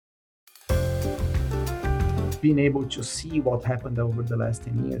been able to see what happened over the last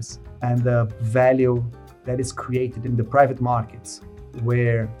 10 years and the value that is created in the private markets,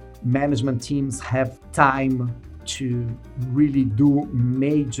 where management teams have time to really do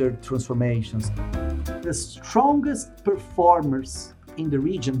major transformations. The strongest performers in the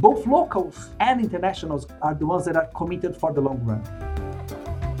region, both locals and internationals, are the ones that are committed for the long run.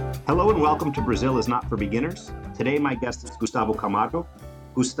 Hello and welcome to Brazil is Not for Beginners. Today my guest is Gustavo Camargo.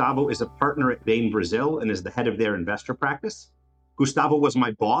 Gustavo is a partner at Bain Brazil and is the head of their investor practice. Gustavo was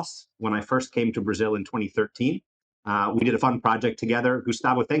my boss when I first came to Brazil in 2013. We did a fun project together.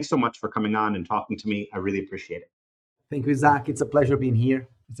 Gustavo, thanks so much for coming on and talking to me. I really appreciate it. Thank you, Isaac. It's a pleasure being here.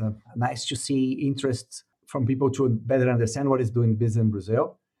 It's nice to see interest from people to better understand what is doing business in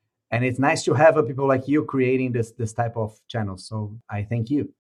Brazil. And it's nice to have people like you creating this type of channel. So I thank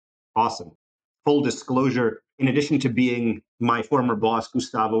you. Awesome. Full disclosure, in addition to being my former boss,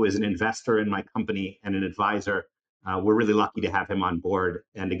 Gustavo is an investor in my company and an advisor. We're really lucky to have him on board.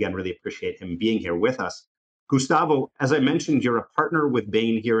 And again, really appreciate him being here with us. Gustavo, as I mentioned, you're a partner with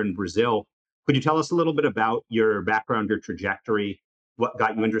Bain here in Brazil. Could you tell us a little bit about your background, your trajectory, what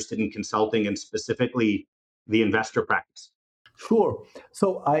got you interested in consulting and specifically the investor practice? Sure.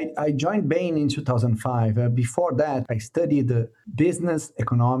 So I joined Bain in 2005. Before that, I studied business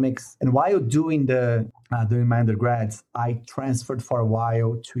economics. And while doing my undergrads, I transferred for a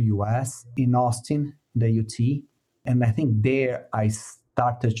while to US in Austin, the UT. And I think there I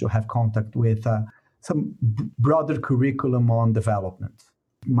started to have contact with some broader curriculum on development.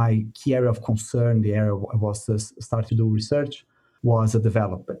 My key area of concern, the area I was starting to do research, was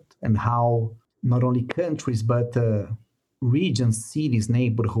development and how not only countries, but regions, cities,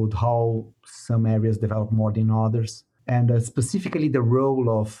 neighborhood, how some areas develop more than others. And specifically the role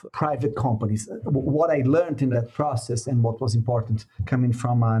of private companies. What I learned in that process and what was important coming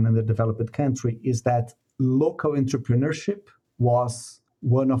from an underdeveloped country is that local entrepreneurship was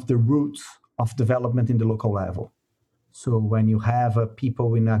one of the roots of development in the local level. So when you have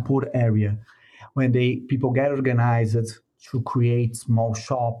people in a poor area, when people get organized to create small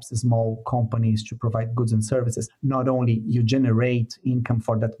shops, small companies to provide goods and services, not only you generate income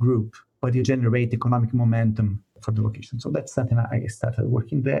for that group, but you generate economic momentum for the location. So that's something I started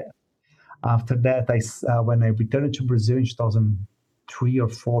working there. After that, when I returned to Brazil in 2003 or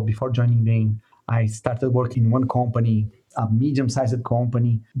 2004, before joining Bain, I started working in one company, a medium-sized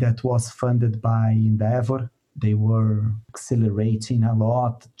company that was funded by Endeavor. They were accelerating a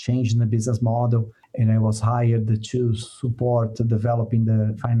lot, changing the business model. And I was hired to support developing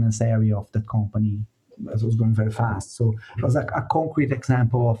the finance area of the company as it was going very fast. So it was a concrete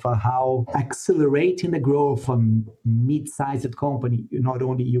example of how accelerating the growth of a mid-sized company, not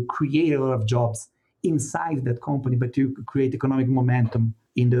only you create a lot of jobs inside that company, but you create economic momentum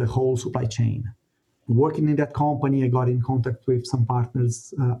in the whole supply chain. Working in that company, I got in contact with some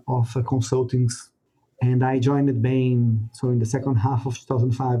partners of consultings. And I joined Bain, so in the second half of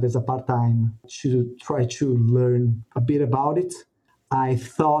 2005 as a part-time to try to learn a bit about it. I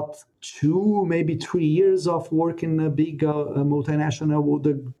thought 2, maybe 3 years of work in a big multinational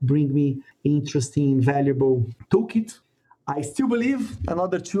would bring me interesting, valuable toolkit. I still believe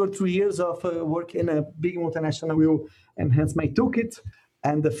another 2 or 3 years of work in a big multinational will enhance my toolkit.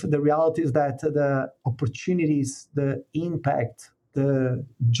 And the reality is that the opportunities, the impact, the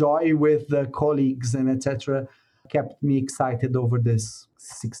joy with the colleagues and etc. kept me excited over this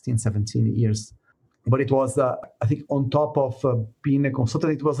 16, 17 years. But it was, I think, on top of being a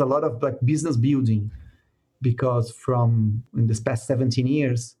consultant, it was a lot of business building, because in this past 17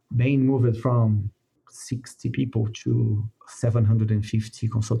 years, Bain moved from 60 people to 750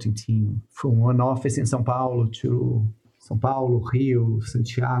 consulting team, from one office in São Paulo to São Paulo, Rio,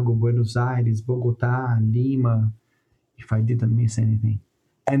 Santiago, Buenos Aires, Bogotá, Lima, if I didn't miss anything.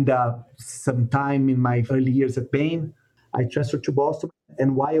 And sometime in my early years at Bain, I transferred to Boston.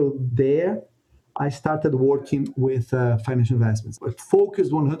 And while there, I started working with financial investments. I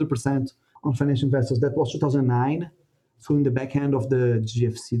focused 100% on financial investors. That was 2009. So in the back end of the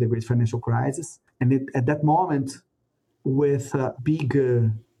GFC, the Great Financial Crisis. And at that moment, with a big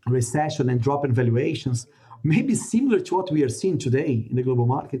recession and drop in valuations, maybe similar to what we are seeing today in the global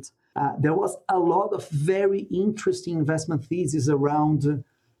markets, there was a lot of very interesting investment theses around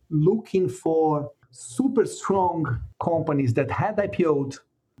looking for super strong companies that had IPO'd,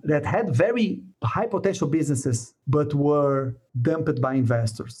 that had very high potential businesses, but were dumped by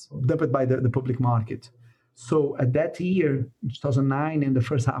investors, dumped by the public market. So at that year, 2009 and the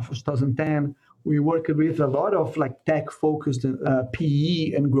first half of 2010, we worked with a lot of tech-focused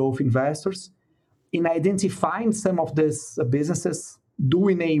PE and growth investors in identifying some of these businesses,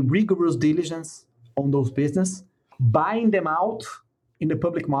 doing a rigorous diligence, on those business, buying them out in the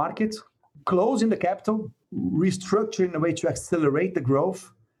public market, closing the capital, restructuring in a way to accelerate the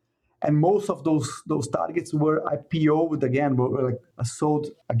growth. And most of those targets were IPO'd again, were like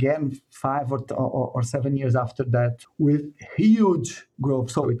sold again 5 or 7 years after that with huge growth.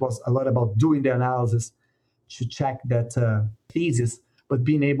 So it was a lot about doing the analysis to check that thesis, but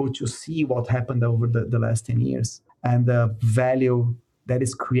being able to see what happened over the last 10 years and the value that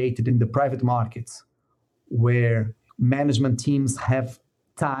is created in the private markets where management teams have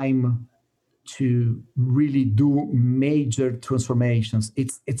time to really do major transformations.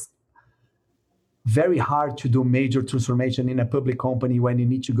 It's very hard to do major transformation in a public company when you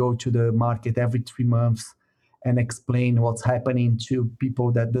need to go to the market every 3 months and explain what's happening to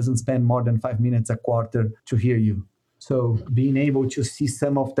people that doesn't spend more than 5 minutes a quarter to hear you. So being able to see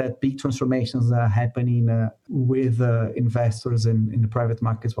some of that big transformations happening with investors in the private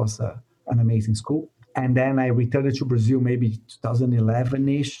markets was an amazing school. And then I returned to Brazil maybe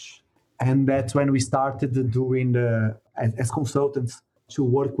 2011-ish. And that's when we started doing as consultants to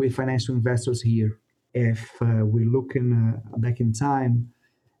work with financial investors here. If we're looking back in time,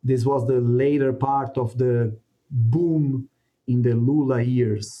 this was the later part of the boom in the Lula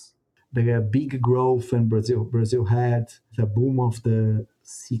years. The big growth in Brazil. Brazil had the boom of the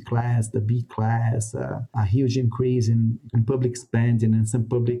C class, the B class, a huge increase in public spending and some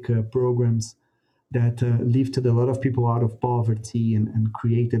public programs that lifted a lot of people out of poverty and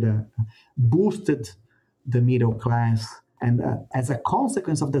boosted the middle class. And as a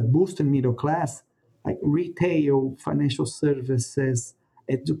consequence of that boost in middle class, like retail, financial services,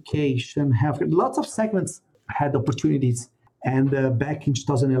 education, health, lots of segments had opportunities. And back in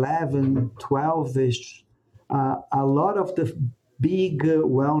 2011, 12-ish, a lot of the big,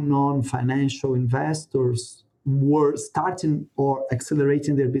 well-known financial investors were starting or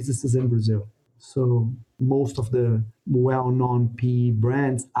accelerating their businesses in Brazil. So most of the well-known PE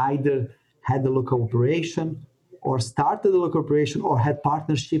brands either had a local operation or started a local operation or had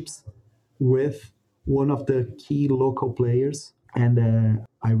partnerships with one of the key local players. And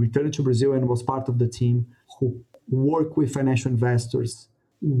I returned to Brazil and was part of the team who work with financial investors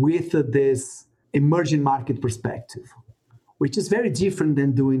with this emerging market perspective, which is very different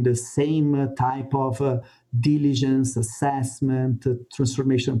than doing the same type of diligence, assessment,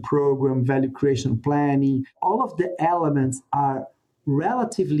 transformation program, value creation planning. All of the elements are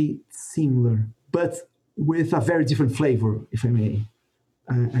relatively similar, but with a very different flavor, if I may,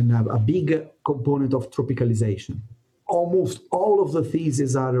 and a big component of tropicalization. Almost all of the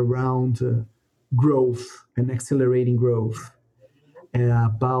theses are around growth and accelerating growth,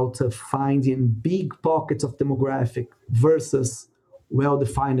 about finding big pockets of demographic versus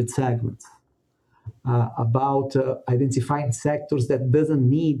well-defined segments, about identifying sectors that doesn't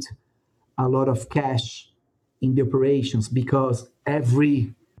need a lot of cash in the operations because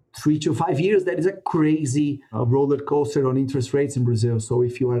every 3 to 5 years there is a crazy roller coaster on interest rates in Brazil. So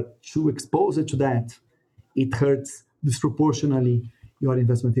if you are too exposed to that, it hurts disproportionately your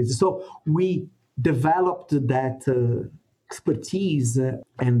investment thesis. So we developed that expertise,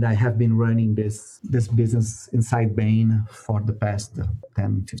 and I have been running this business inside Bain for the past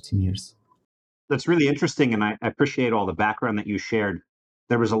 10, 15 years. That's really interesting, and I appreciate all the background that you shared.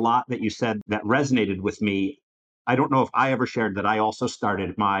 There was a lot that you said that resonated with me. I don't know if I ever shared that I also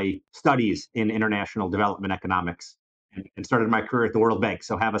started my studies in international development economics and started my career at the World Bank.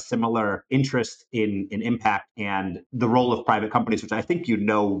 So have a similar interest in impact and the role of private companies, which I think you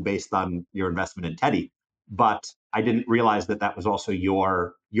know based on your investment in Teddy. But I didn't realize that that was also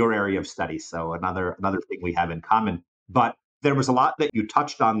your area of study. So another thing we have in common. But there was a lot that you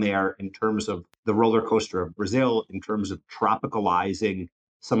touched on there in terms of the roller coaster of Brazil, in terms of tropicalizing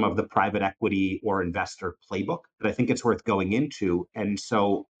some of the private equity or investor playbook that I think it's worth going into. And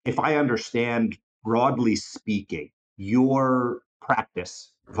so if I understand, broadly speaking, your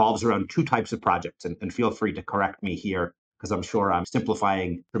practice revolves around two types of projects, and feel free to correct me here, because I'm sure I'm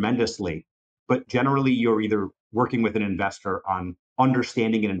simplifying tremendously. But generally, you're either working with an investor on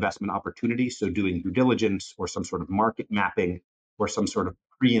understanding an investment opportunity, so doing due diligence or some sort of market mapping or some sort of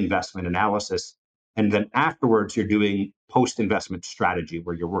pre-investment analysis. And then afterwards, you're doing post-investment strategy,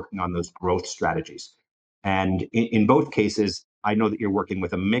 where you're working on those growth strategies. And in both cases, I know that you're working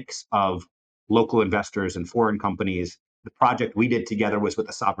with a mix of local investors and foreign companies. The project we did together was with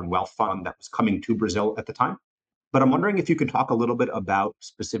a sovereign wealth fund that was coming to Brazil at the time. But I'm wondering if you could talk a little bit about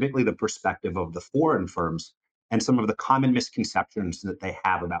specifically the perspective of the foreign firms and some of the common misconceptions that they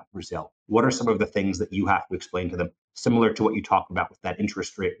have about Brazil. What are some of the things that you have to explain to them, similar to what you talked about with that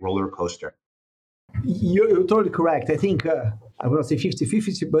interest rate roller coaster? You're totally correct. I think I will not say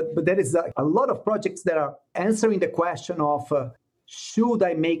 50-50, but there is a lot of projects that are answering the question of should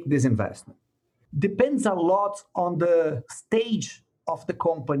I make this investment? Depends a lot on the stage of the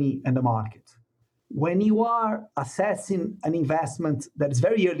company and the market. When you are assessing an investment that is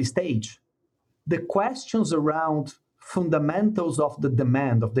very early stage, the questions around fundamentals of the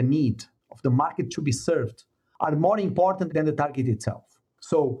demand, of the need, of the market to be served are more important than the target itself.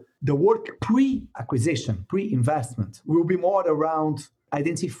 So the work pre-acquisition, pre-investment will be more around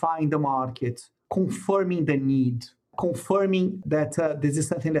identifying the market, confirming the need, confirming that this is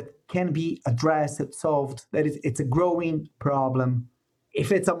something that can be addressed, solved, that it's a growing problem.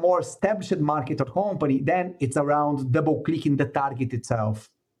 If it's a more established market or company, then it's around double-clicking the target itself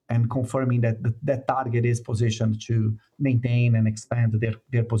and confirming that that target is positioned to maintain and expand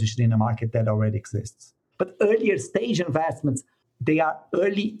their position in a market that already exists. But earlier stage investments, they are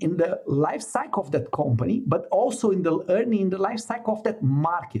early in the life cycle of that company, but also early in the life cycle of that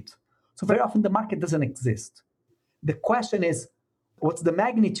market. So very often the market doesn't exist. The question is, what's the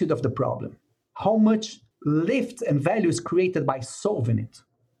magnitude of the problem? How much lift and value is created by solving it?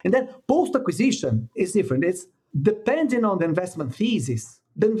 And then post-acquisition is different. It's depending on the investment thesis.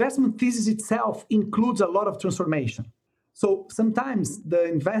 The investment thesis itself includes a lot of transformation. So sometimes the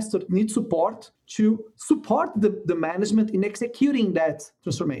investor needs support to support the management in executing that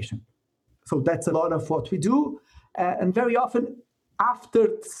transformation. So that's a lot of what we do. And very often, after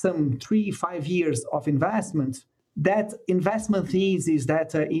some 3-5 years of investment, that investment thesis,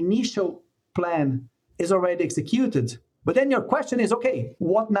 that initial plan is already executed. But then your question is, okay,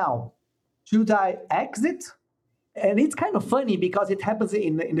 what now? Should I exit? And it's kind of funny because it happens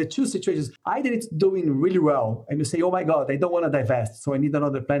in the two situations. Either it's doing really well and you say, oh my God, I don't want to divest. So I need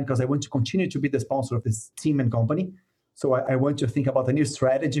another plan because I want to continue to be the sponsor of this team and company. So I want to think about a new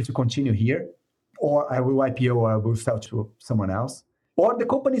strategy to continue here. Or I will IPO or I will sell to someone else. Or the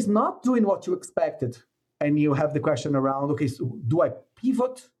company is not doing what you expected. And you have the question around, okay, so do I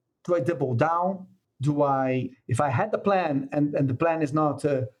pivot? Do I double down? If I had the plan and the plan is not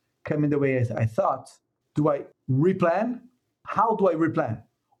coming the way I thought, do I replan? How do I replan?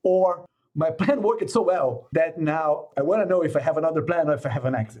 Or my plan worked so well that now I want to know if I have another plan or if I have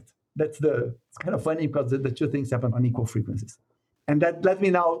an exit. It's kind of funny because the two things happen on equal frequencies. And that let me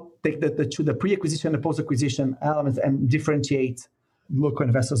now take the pre-acquisition and post-acquisition elements and differentiate local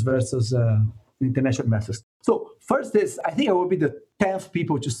investors versus international investors. So first is, I think I will be the 10th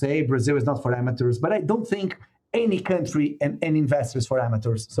people to say Brazil is not for amateurs, but I don't think any country and any investor is for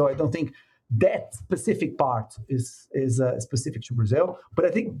amateurs. So I don't think that specific part is specific to Brazil. But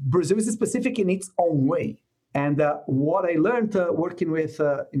I think Brazil is specific in its own way. And what I learned working with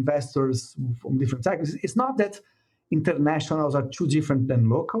investors from different sectors, it's not that internationals are too different than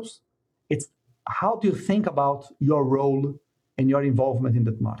locals. It's how do you think about your role and your involvement in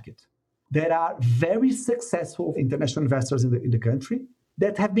that market? There are very successful international investors in the country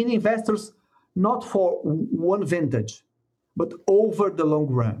that have been investors not for one vintage, but over the long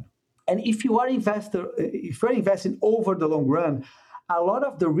run. And if you're investing over the long run, a lot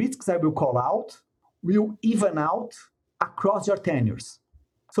of the risks I will call out will even out across your tenures.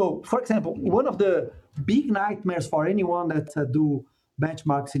 So, for example, one of the big nightmares for anyone that do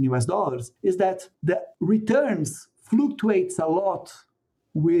benchmarks in US dollars is that the returns fluctuates a lot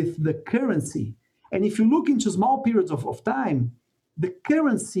with the currency. And if you look into small periods of time, the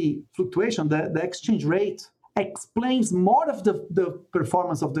currency fluctuation, the exchange rate, explains more of the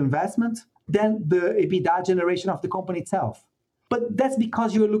performance of the investment than the EBITDA generation of the company itself. But that's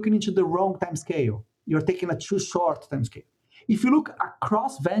because you're looking into the wrong time scale. You're taking a too short time scale. If you look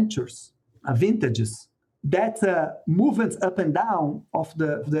across ventures, vintages, that movements up and down of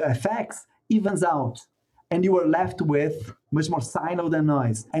the FX evens out. And you are left with much more signal than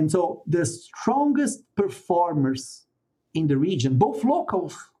noise. And so the strongest performers in the region, both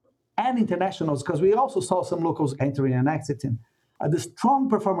locals and internationals, because we also saw some locals entering and exiting, the strong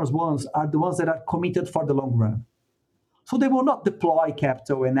performers ones are the ones that are committed for the long run. So they will not deploy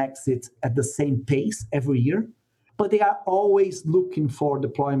capital and exit at the same pace every year, but they are always looking for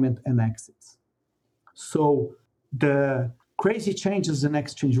deployment and exits. So the crazy changes in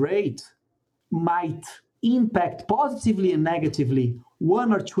exchange rate might impact positively and negatively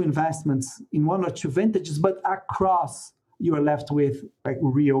one or two investments in one or two vintages, but across you are left with like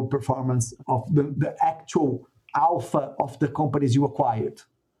real performance of the actual alpha of the companies you acquired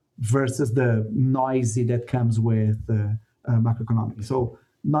versus the noisy that comes with macroeconomics. So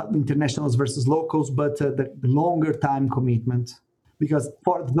not internationals versus locals, but the longer time commitment. Because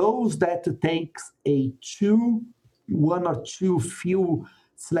for those that takes one or two few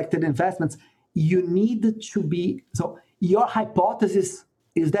selected investments, you need to be, so your hypothesis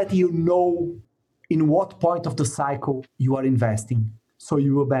is that you know in what point of the cycle you are investing, so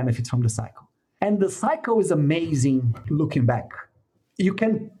you will benefit from the cycle. And the cycle is amazing looking back. You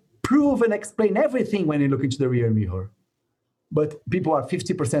can prove and explain everything when you look into the rear mirror, but people are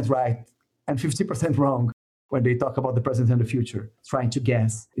 50% right and 50% wrong when they talk about the present and the future, trying to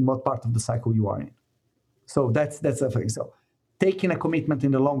guess in what part of the cycle you are in. So that's the thing. So taking a commitment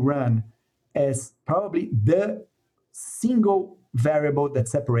in the long run is probably the single variable that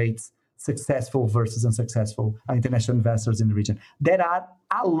separates successful versus unsuccessful international investors in the region. There are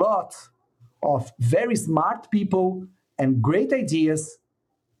a lot of very smart people and great ideas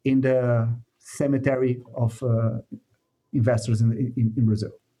in the cemetery of investors in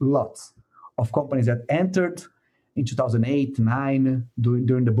Brazil. Lots of companies that entered in 2008, 9,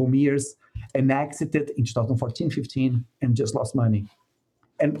 during the boom years, and exited in 2014, 15, and just lost money.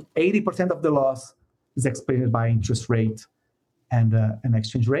 And 80% of the loss is explained by interest rate and an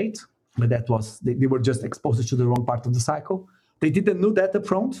exchange rate. But that was, they were just exposed to the wrong part of the cycle. They didn't know that up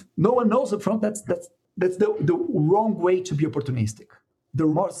front. No one knows up front. That's the wrong way to be opportunistic. The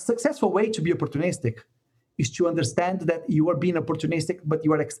more successful way to be opportunistic is to understand that you are being opportunistic, but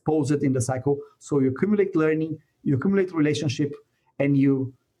you are exposed in the cycle. So you accumulate learning, you accumulate relationship, and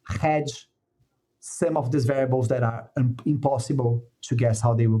you hedge some of these variables that are impossible to guess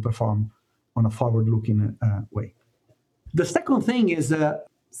how they will perform on a forward-looking way. The second thing is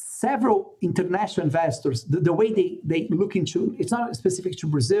several international investors, the way they look into, it's not specific to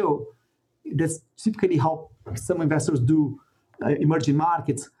Brazil, that's typically how some investors do emerging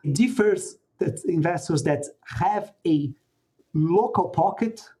markets. It differs that investors that have a local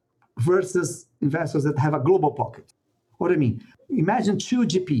pocket versus investors that have a global pocket. What do I mean? Imagine two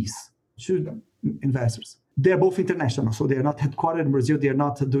GPs, two investors. They're both international, so they're not headquartered in Brazil. They're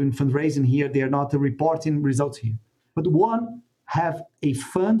not doing fundraising here. They're not reporting results here. But one have a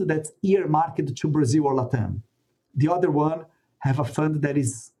fund that's earmarked to Brazil or Latam. The other one have a fund that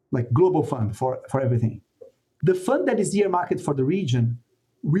is like global fund for everything. The fund that is earmarked for the region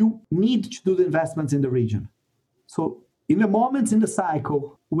will need to do the investments in the region. So in the moments in the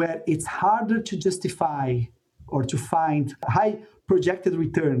cycle where it's harder to justify or to find high projected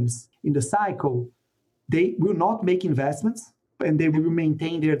returns in the cycle, they will not make investments and they will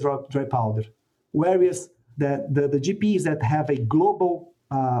maintain their dry powder. Whereas the GPs that have a global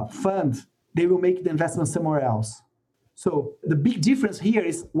fund, they will make the investment somewhere else. So the big difference here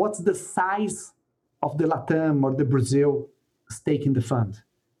is what's the size of the Latam or the Brazil stake in the fund?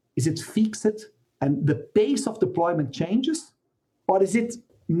 Is it fixed and the pace of deployment changes? Or is it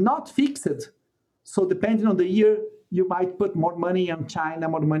not fixed? So depending on the year, you might put more money in China,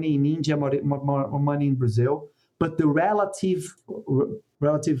 more money in India, more money in Brazil. But the relative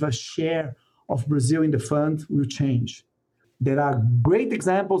share of Brazil in the fund will change. There are great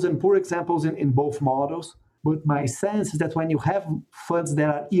examples and poor examples in both models. But my sense is that when you have funds that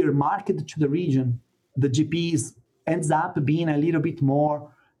are earmarked to the region, the GPs ends up being a little bit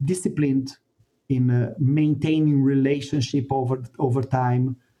more disciplined in maintaining relationship over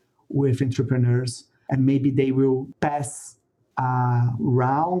time with entrepreneurs. And maybe they will pass a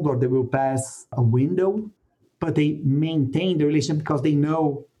round or they will pass a window, but they maintain the relationship because they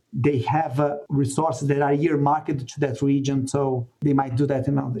know they have resources that are earmarked to that region. So they might do that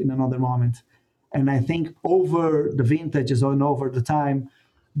in another moment. And I think over the vintages and over the time,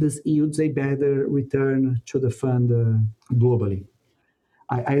 this yields a better return to the fund globally.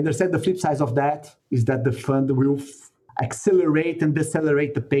 I understand the flip side of that is that the fund will accelerate and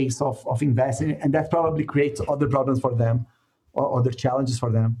decelerate the pace of investing, and that probably creates other problems for them or other challenges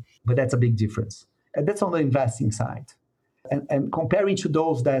for them. But that's a big difference. And that's on the investing side. And comparing to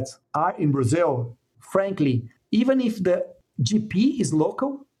those that are in Brazil, frankly, even if the GP is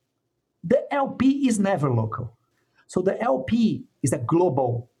local, the LP is never local. So the LP is a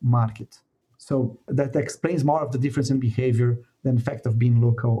global market. So that explains more of the difference in behavior than the fact of being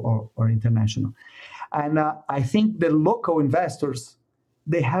local or international. And I think the local investors,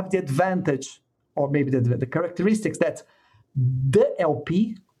 they have the advantage, or maybe the characteristics that the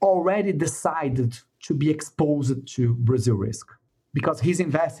LP already decided to be exposed to Brazil risk because he's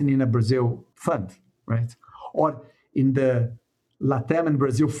investing in a Brazil fund, right? Or in the Latam and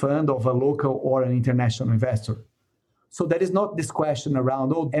Brazil fund of a local or an international investor. So there is not this question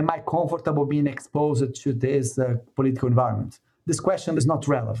around, am I comfortable being exposed to this political environment? This question is not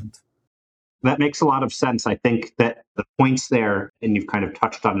relevant. That makes a lot of sense. I think that the points there, and you've kind of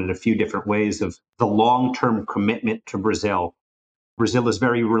touched on it a few different ways, of the long-term commitment to Brazil. Brazil is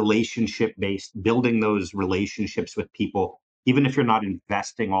very relationship-based, building those relationships with people, even if you're not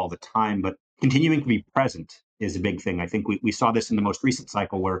investing all the time, but continuing to be present is a big thing. I think we saw this in the most recent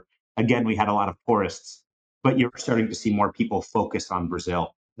cycle where, again, we had a lot of tourists, but you're starting to see more people focus on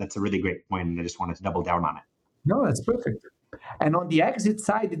Brazil. That's a really great point, and I just wanted to double down on it. No, that's perfect. And on the exit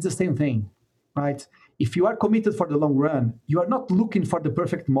side, it's the same thing, right? If you are committed for the long run, you are not looking for the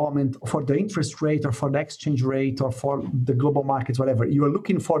perfect moment for the interest rate or for the exchange rate or for the global markets, whatever. You are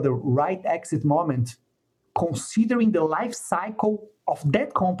looking for the right exit moment, considering the life cycle of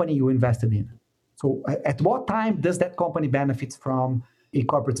that company you invested in. So at what time does that company benefit from a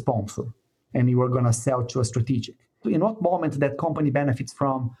corporate sponsor and you are going to sell to a strategic? In what moment that company benefits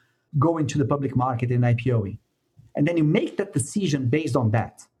from going to the public market and IPOing? And then you make that decision based on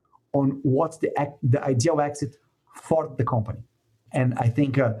that, on what's the ideal exit for the company. And I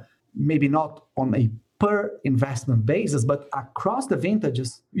think maybe not on a per investment basis, but across the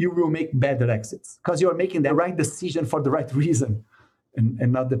vintages, you will make better exits because you're making the right decision for the right reason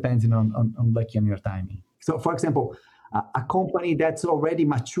and not depending on luck and your timing. So, for example, a company that's already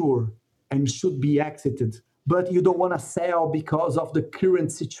mature and should be exited, but you don't want to sell because of the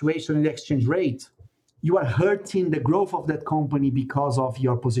current situation in the exchange rate, you are hurting the growth of that company because of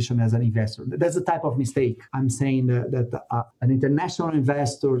your position as an investor. That's the type of mistake I'm saying that an international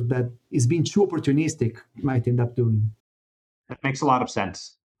investor that is being too opportunistic might end up doing. That makes a lot of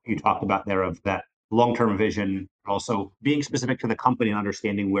sense. You talked about there of that long-term vision, also being specific to the company and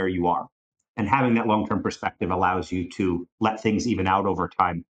understanding where you are. And having that long-term perspective allows you to let things even out over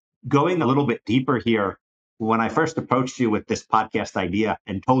time. Going a little bit deeper here, when I first approached you with this podcast idea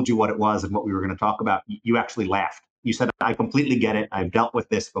and told you what it was and what we were going to talk about, you actually laughed. You said, I completely get it. I've dealt with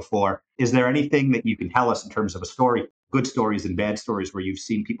this before. Is there anything that you can tell us in terms of a story, good stories and bad stories, where you've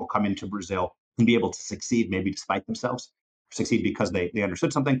seen people come into Brazil and be able to succeed, maybe despite themselves, succeed because they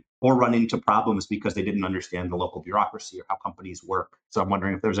understood something, or run into problems because they didn't understand the local bureaucracy or how companies work? So I'm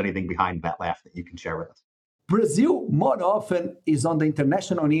wondering if there's anything behind that laugh that you can share with us. Brazil more often is on the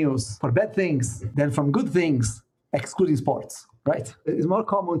international news for bad things than from good things, excluding sports, right? It's more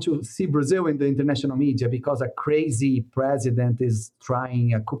common to see Brazil in the international media because a crazy president is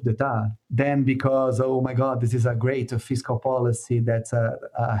trying a coup d'etat than because, oh my God, this is a great fiscal policy that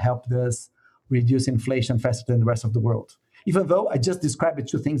helped us reduce inflation faster than the rest of the world. Even though I just described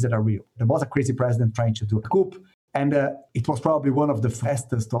two things that are real. There was a crazy president trying to do a coup, and it was probably one of the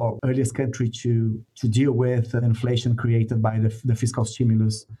fastest or earliest country to deal with inflation created by the fiscal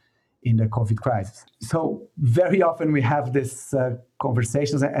stimulus in the COVID crisis. So very often we have these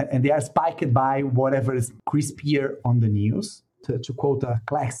conversations and they are spiked by whatever is crispier on the news. To quote a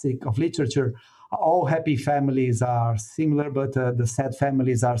classic of literature, all happy families are similar, but the sad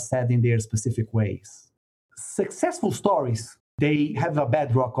families are sad in their specific ways. Successful stories, they have a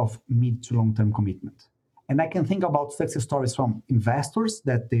bedrock of mid to long-term commitment. And I can think about success stories from investors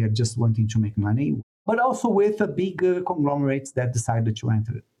that they are just wanting to make money, but also with big conglomerates that decided to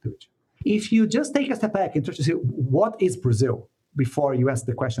enter it. If you just take a step back and try to see what is Brazil before you ask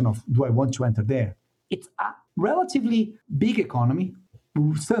the question of, do I want to enter there? It's a relatively big economy,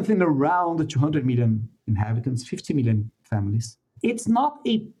 something around 200 million inhabitants, 50 million families. It's not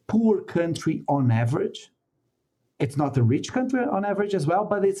a poor country on average. It's not a rich country on average as well,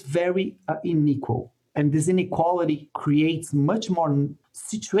 but it's very unequal. And this inequality creates much more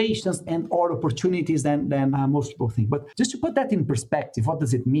situations and or opportunities than most people think. But just to put that in perspective, what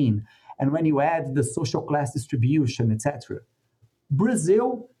does it mean? And when you add the social class distribution, etc.,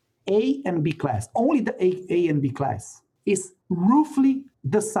 Brazil, A and B class, only the A and B class, is roughly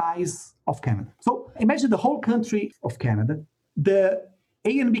the size of Canada. So imagine the whole country of Canada. The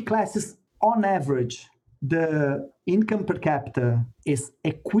A and B classes, on average, the income per capita is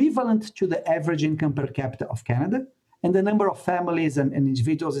equivalent to the average income per capita of Canada, and the number of families and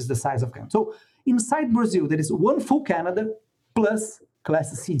individuals is the size of Canada. So inside Brazil, there is one full Canada plus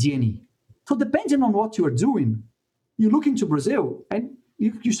class C, D, and E. So depending on what you are doing, you look into Brazil and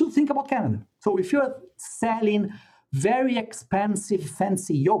you should think about Canada. So if you're selling very expensive,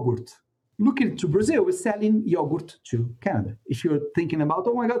 fancy yogurt, look into Brazil, we're selling yogurt to Canada. If you're thinking about,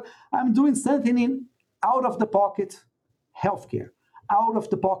 oh my God, I'm doing something in out-of-the-pocket healthcare,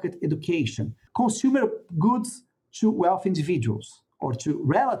 out-of-the-pocket education, consumer goods to wealthy individuals or to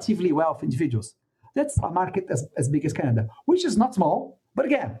relatively wealthy individuals. That's a market as big as Canada, which is not small, but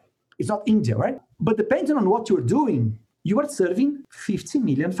again, it's not India, right? But depending on what you're doing, you are serving 50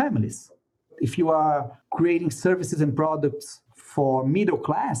 million families. If you are creating services and products for middle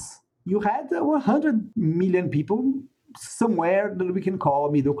class, you had 100 million people somewhere that we can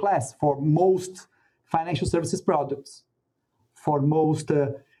call middle class for most financial services products, for most,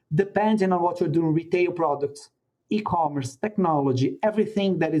 depending on what you're doing, retail products. e-commerce, technology,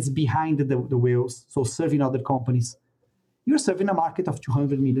 everything that is behind the wheels, so serving other companies, you're serving a market of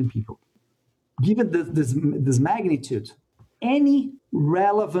 200 million people. Given this magnitude, any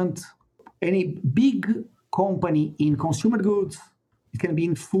big company in consumer goods, it can be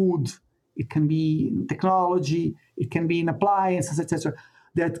in food, it can be in technology, it can be in appliances, etc.,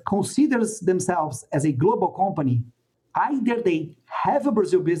 that considers themselves as a global company, either they have a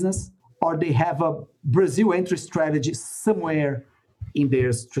Brazil business or they have a Brazil entry strategy somewhere in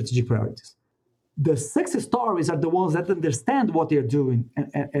their strategic priorities. The success stories are the ones that understand what they're doing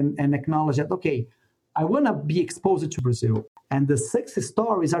and acknowledge that, okay, I want to be exposed to Brazil. And the success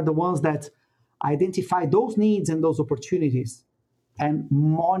stories are the ones that identify those needs and those opportunities and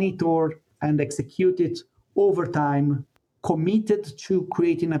monitor and execute it over time, committed to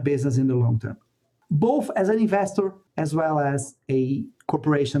creating a business in the long term, both as an investor as well as a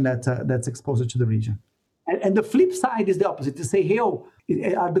corporation that's exposed to the region. And the flip side is the opposite, to say, hey,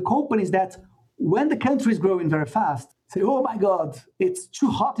 are the companies that when the country is growing very fast, say, oh my God, it's too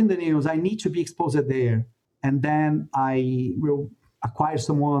hot in the news, I need to be exposed there. And then I will acquire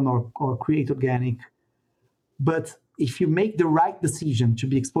someone or create organic. But if you make the right decision to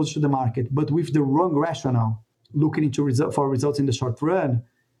be exposed to the market, but with the wrong rationale, looking into for results in the short run,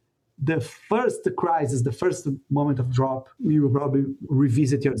 the first crisis, the first moment of drop, you will probably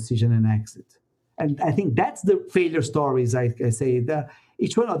revisit your decision and exit. And I think that's the failure stories, I say.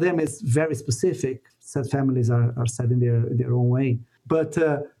 Each one of them is very specific. Sad families are sad in their own way. But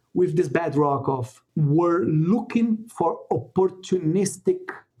with this bedrock of we're looking for opportunistic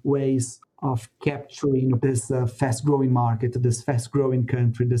ways of capturing this fast-growing market, this fast-growing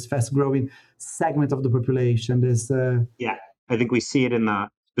country, this fast-growing segment of the population. Yeah, I think we see it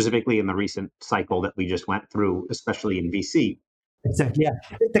specifically in the recent cycle that we just went through, especially in VC. Exactly,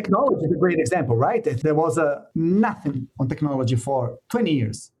 yeah. Technology is a great example, right? There was nothing on technology for 20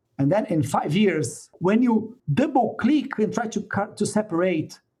 years. And then in 5 years, when you double click and try to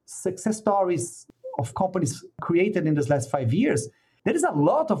separate success stories of companies created in this last 5 years, there is a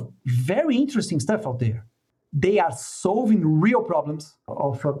lot of very interesting stuff out there. They are solving real problems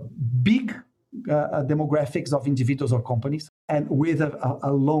of big demographics of individuals or companies and with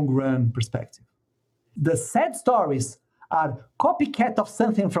a long run perspective. The sad stories are copycat of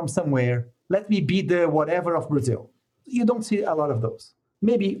something from somewhere. Let me be the whatever of Brazil. You don't see a lot of those.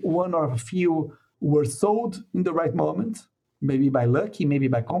 Maybe one or a few were sold in the right moment, maybe by lucky, maybe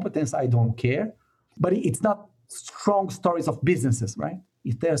by competence, I don't care. But it's not strong stories of businesses, right?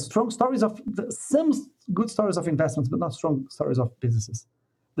 If there are strong stories of some good stories of investments, but not strong stories of businesses.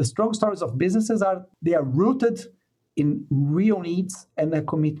 The strong stories of businesses are rooted in real needs and a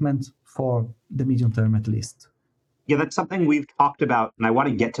commitment for the medium term at least. Yeah, that's something we've talked about, and I want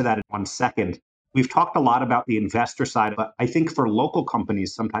to get to that in 1 second. We've talked a lot about the investor side, but I think for local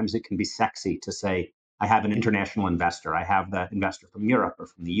companies, sometimes it can be sexy to say, I have an international investor. I have the investor from Europe or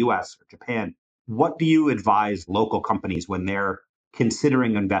from the US or Japan. What do you advise local companies when they're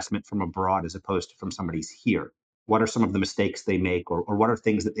considering investment from abroad as opposed to from somebody's here? What are some of the mistakes they make, or what are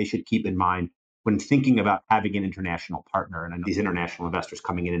things that they should keep in mind when thinking about having an international partner and these international investors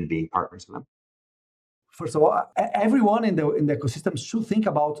coming in and being partners with them? First of all, everyone in the ecosystem should think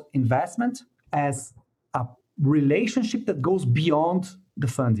about investment as a relationship that goes beyond the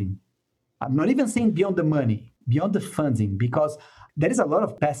funding. I'm not even saying beyond the money, beyond the funding, because there is a lot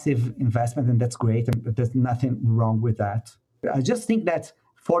of passive investment, and that's great, and there's nothing wrong with that. I just think that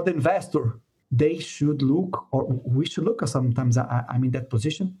for the investor, they should look, or we should look, sometimes I'm in that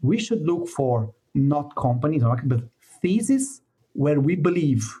position, we should look for not companies, but thesis where we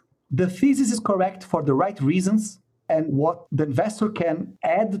believe the thesis is correct for the right reasons, and what the investor can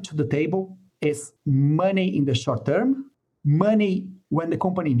add to the table is money in the short term, money when the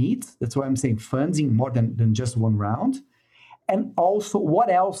company needs. That's why I'm saying funding more than just one round. And also,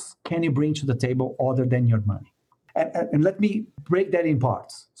 what else can you bring to the table other than your money? And let me break that in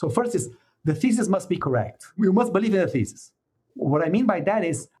parts. So first is, the thesis must be correct. You must believe in the thesis. What I mean by that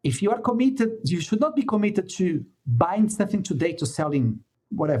is, if you are committed, you should not be committed to buying something today to sell in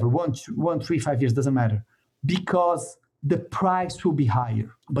whatever, 1, 3, 5 years, doesn't matter. Because the price will be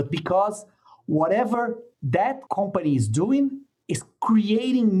higher. But because whatever that company is doing is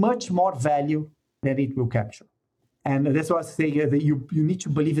creating much more value than it will capture. And that's why I say that you need to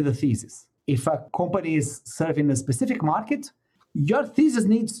believe in the thesis. If a company is serving a specific market, your thesis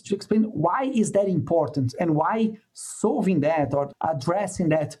needs to explain why is that important and why solving that or addressing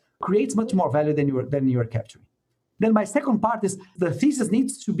that creates much more value than you are capturing. Then my second part is the thesis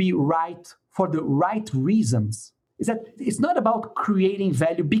needs to be right for the right reasons. Is that it's not about creating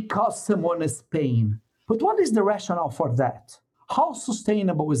value because someone is paying, But what is the rationale for that? How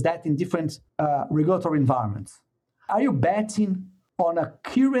sustainable is that in different regulatory environments? Are you betting on a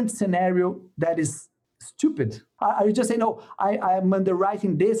current scenario that is stupid? Are you just saying, no, I am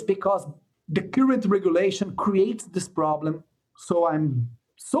underwriting this because the current regulation creates this problem, so I'm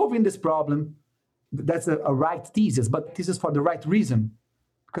solving this problem? That's a right thesis, but this is for the right reason,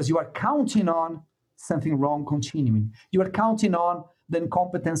 because you are counting on something wrong continuing. You are counting on the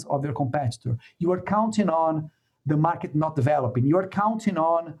incompetence of your competitor. You are counting on the market not developing. You are counting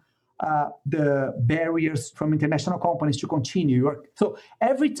on the barriers from international companies to continue. So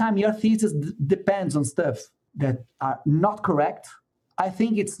every time your thesis depends on stuff that are not correct, I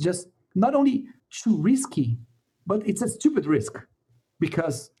think it's just not only too risky, but it's a stupid risk,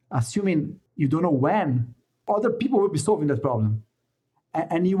 because assuming you don't know when, other people will be solving that problem.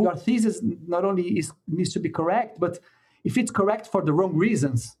 And your thesis not only needs to be correct, but if it's correct for the wrong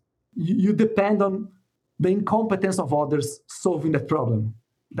reasons, you depend on the incompetence of others solving that problem.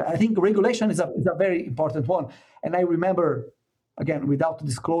 I think regulation is a very important one. And I remember, again, without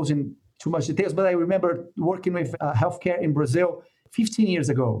disclosing too much details, but I remember working with healthcare in Brazil 15 years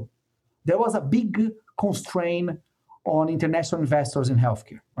ago. There was a big constraint on international investors in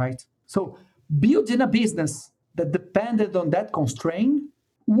healthcare, right? So building a business that depended on that constraint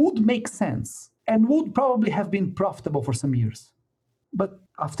would make sense and would probably have been profitable for some years. But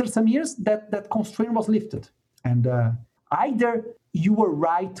after some years, that constraint was lifted. And either you were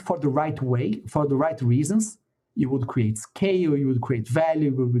right for the right way, for the right reasons, you would create scale, you would create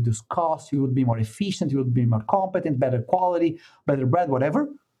value, you would reduce costs, you would be more efficient, you would be more competent, better quality, better brand, whatever.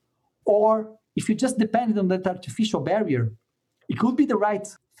 Or if you just depended on that artificial barrier, it could be the right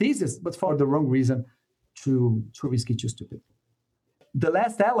thesis, but for the wrong reason, too risky, too stupid. The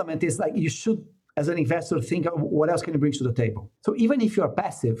last element is like you should, as an investor, think of what else can you bring to the table. So even if you're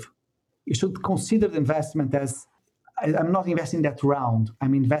passive, you should consider the investment as, I'm not investing in that round,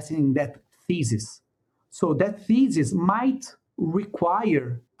 I'm investing in that thesis. So that thesis might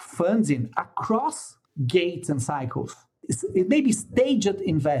require funding across gates and cycles. It may be staged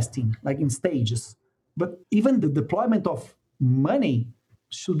investing, like in stages, but even the deployment of money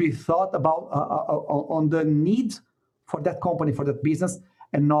should be thought about on the need for that company, for that business,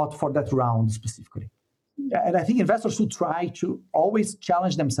 and not for that round specifically. And I think investors should try to always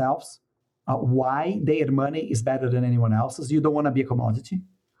challenge themselves why their money is better than anyone else's. You don't want to be a commodity.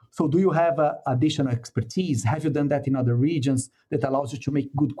 So do you have additional expertise? Have you done that in other regions that allows you to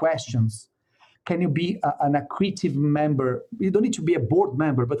make good questions? Can you be an accretive member? You don't need to be a board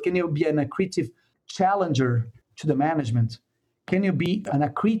member, but can you be an accretive challenger to the management? Can you be an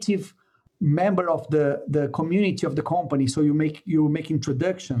accretive member of the community of the company? So you make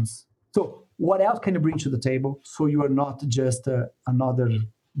introductions. So what else can you bring to the table? So you are not just another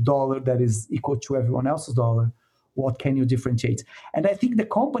dollar that is equal to everyone else's dollar. What can you differentiate? And I think the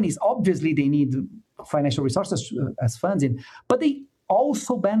companies, obviously, they need financial resources as funding, but they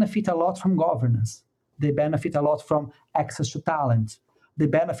also benefit a lot from governance. They benefit a lot from access to talent. They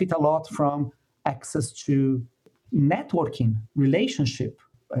benefit a lot from access to networking, relationship,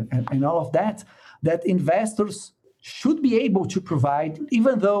 and all of that investors should be able to provide,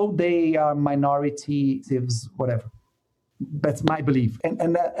 even though they are minority, whatever. That's my belief.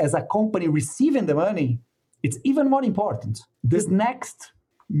 And as a company receiving the money, it's even more important. This next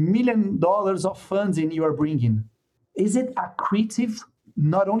 $1 million of funding you are bringing, is it accretive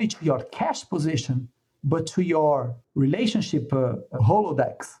not only to your cash position, but to your relationship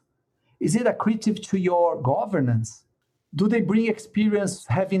Holodex? Is it accretive to your governance? Do they bring experience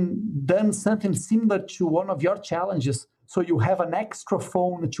having done something similar to one of your challenges? So you have an extra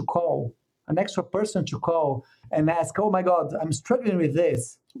phone to call, an extra person to call and ask, oh my God, I'm struggling with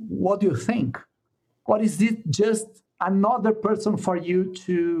this. What do you think? Or is it just another person for you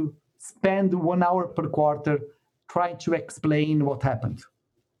to spend 1 hour per quarter trying to explain what happened?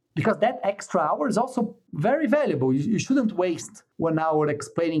 Because that extra hour is also very valuable. You shouldn't waste 1 hour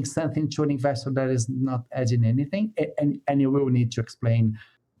explaining something to an investor that is not adding anything, and you will need to explain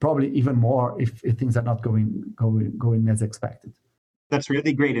probably even more if things are not going as expected. That's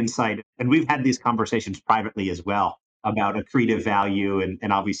really great insight. And we've had these conversations privately as well about accretive value.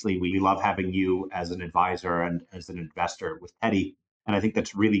 And obviously, we love having you as an advisor and as an investor with Teddy. And I think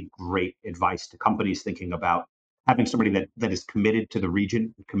that's really great advice to companies thinking about having somebody that is committed to the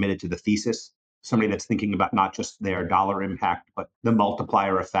region, committed to the thesis, somebody that's thinking about not just their dollar impact, but the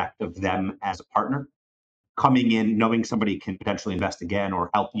multiplier effect of them as a partner. Coming in, knowing somebody can potentially invest again or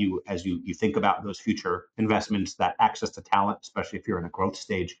help you as you think about those future investments, that access to talent, especially if you're in a growth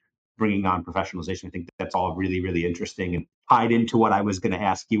stage, bringing on professionalization. I think that's all really, really interesting and tied into what I was going to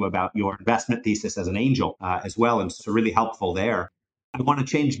ask you about your investment thesis as an angel as well. And so really helpful there. I want to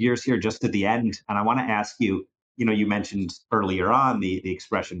change gears here just at the end. And I want to ask you, you mentioned earlier on the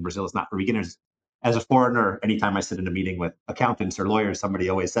expression Brazil is not for beginners. As a foreigner, anytime I sit in a meeting with accountants or lawyers, somebody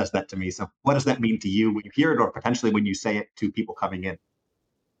always says that to me. So what does that mean to you when you hear it, or potentially when you say it to people coming in?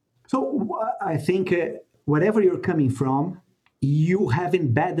 So I think wherever you're coming from, you have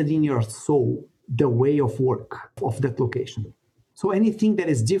embedded in your soul the way of work of that location. So anything that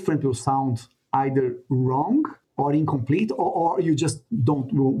is different will sound either wrong or incomplete, or you just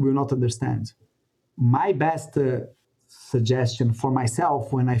will not understand. My best suggestion for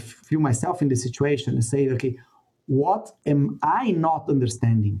myself when I feel myself in this situation is say, okay, what am I not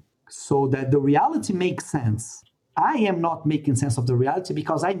understanding so that the reality makes sense? I am not making sense of the reality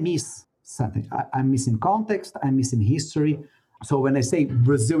because I miss something. I'm missing context, I'm missing history. So when I say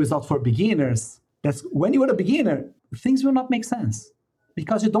Brazil is not for beginners, that's when you are a beginner, things will not make sense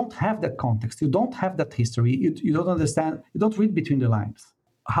because you don't have that context, you don't have that history, you don't understand, you don't read between the lines.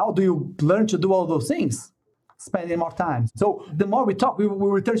 How do you learn to do all those things? Spending more time. So the more we talk, we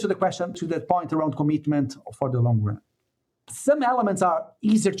will return to the question, to that point around commitment for the long run. Some elements are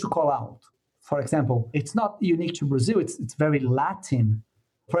easier to call out. For example, it's not unique to Brazil, it's very Latin.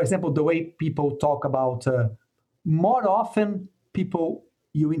 For example, the way people talk about more often people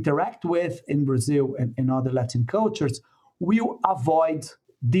you interact with in Brazil and in other Latin cultures will avoid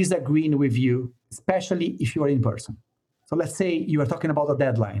disagreeing with you, especially if you are in person. So let's say you are talking about a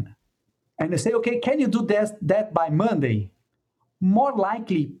deadline and they say, okay, can you do that by Monday? More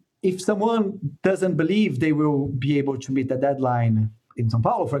likely, if someone doesn't believe they will be able to meet the deadline in São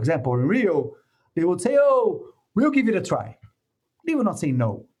Paulo, for example, or in Rio, they would say, oh, we'll give it a try. They will not say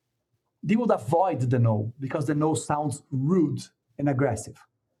no. They would avoid the no because the no sounds rude and aggressive.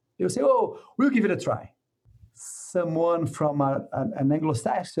 They will say, oh, we'll give it a try. Someone from an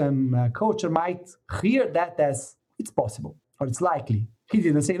Anglo-Saxon culture might hear that as it's possible or it's likely. He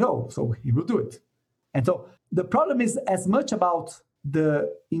didn't say no, so he will do it. And so the problem is as much about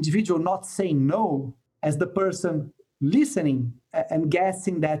the individual not saying no as the person listening and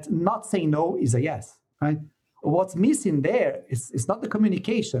guessing that not saying no is a yes, right? What's missing there is not the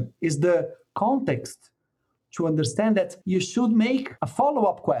communication, is the context to understand that you should make a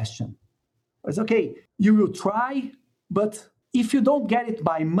follow-up question. It's okay, you will try, but if you don't get it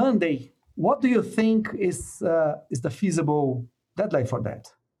by Monday, what do you think is the feasible deadline for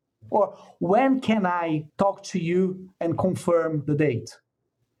that? Or when can I talk to you and confirm the date?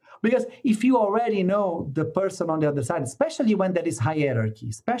 Because if you already know the person on the other side, especially when there is hierarchy,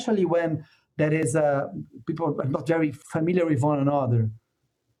 especially when there is people are not very familiar with one another,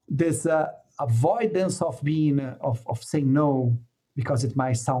 this avoidance of being of saying no because it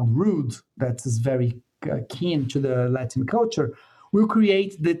might sound rude, that is very keen to the Latin culture, will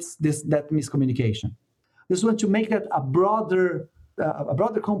create that miscommunication. Just want to make that a broader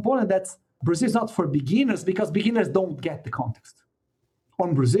component that Brazil is not for beginners because beginners don't get the context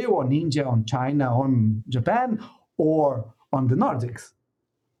on Brazil, on India, on China, on Japan, or on the Nordics.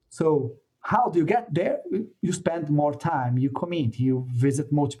 So how do you get there? You spend more time, you commit, you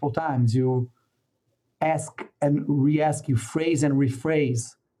visit multiple times, you ask and re-ask, you phrase and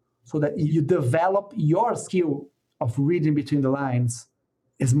rephrase so that you develop your skill of reading between the lines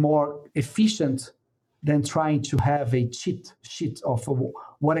is more efficient than trying to have a cheat sheet of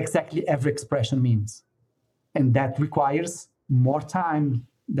what exactly every expression means. And that requires more time,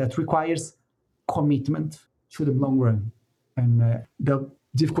 that requires commitment to the long run. And the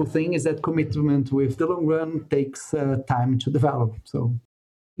difficult thing is that commitment with the long run takes time to develop. So,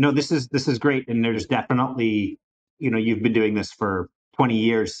 no, this is great, and there's definitely, you've been doing this for 20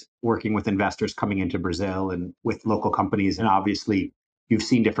 years, working with investors coming into Brazil and with local companies, and obviously you've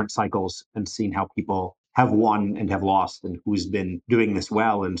seen different cycles and seen how people have won and have lost, and who's been doing this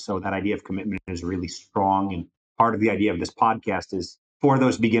well. And so that idea of commitment is really strong. And part of the idea of this podcast is for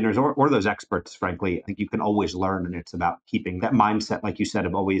those beginners or those experts, frankly, I think you can always learn. And it's about keeping that mindset, like you said,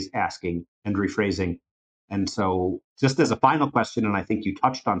 of always asking and rephrasing. And so just as a final question, and I think you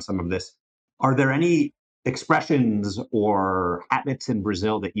touched on some of this, are there any expressions or habits in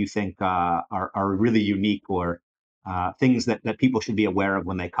Brazil that you think are really unique, or things that people should be aware of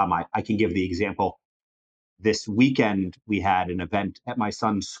when they come? I can give the example. This weekend, we had an event at my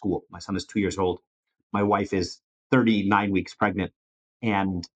son's school. My son is 2 years old. My wife is 39 weeks pregnant.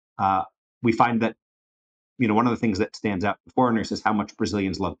 And we find that, one of the things that stands out to foreigners is how much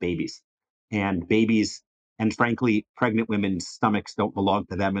Brazilians love babies. And babies, and frankly, pregnant women's stomachs don't belong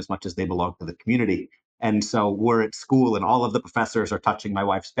to them as much as they belong to the community. And so we're at school and all of the professors are touching my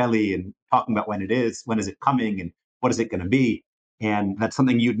wife's belly and talking about when is it coming, and what is it going to be? And that's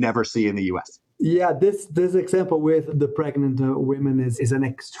something you'd never see in the US. Yeah, this example with the pregnant women is an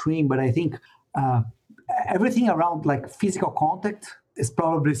extreme, but I think everything around like physical contact is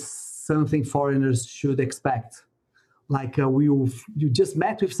probably something foreigners should expect. Like you just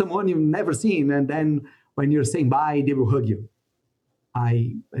met with someone you've never seen, and then when you're saying bye, they will hug you.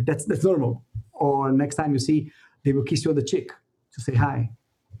 That's normal. Or next time you see, they will kiss you on the cheek to say hi.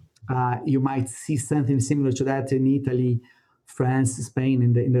 You might see something similar to that in Italy, France, Spain,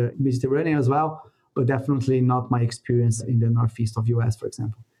 in the Mediterranean as well, but definitely not my experience in the northeast of US, for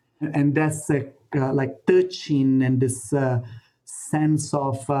example. And that's like touching and this sense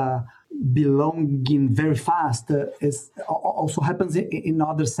of belonging very fast is also happens in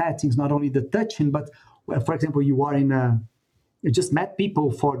other settings, not only the touching, but for example, you just met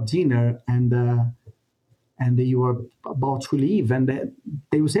people for dinner and you are about to leave, and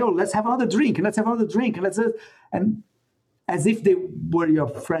they will say, "Oh, let's have another drink, and let's have another drink, and as if they were your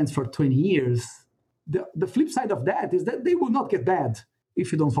friends for 20 years. The flip side of that is that they will not get bad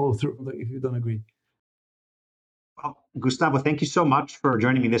if you don't follow through, if you don't agree. Well, Gustavo, thank you so much for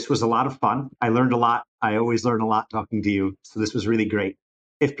joining me. This was a lot of fun. I learned a lot. I always learn a lot talking to you. So this was really great.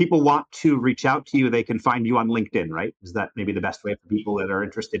 If people want to reach out to you, they can find you on LinkedIn, right? Is that maybe the best way for people that are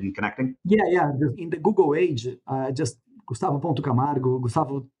interested in connecting? Yeah. In the Google age, just Gustavo Camargo,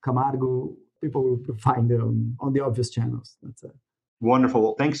 people will find on the obvious channels. That's it. Wonderful.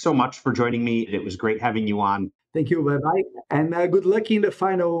 Well, thanks so much for joining me. It was great having you on. Thank you. Bye-bye. And good luck in the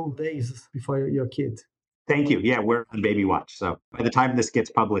final days before your kid. Thank you. Yeah, we're on baby watch. So by the time this gets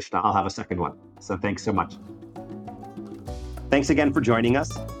published, I'll have a second one. So thanks so much. Thanks again for joining us.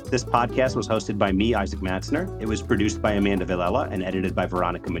 This podcast was hosted by me, Isaac Matzner. It was produced by Amanda Villela and edited by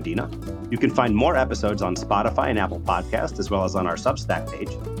Veronica Medina. You can find more episodes on Spotify and Apple Podcasts, as well as on our Substack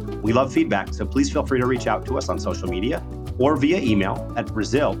page. We love feedback, so please feel free to reach out to us on social media or via email at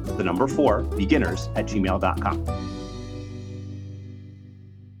Brazil4beginners@gmail.com.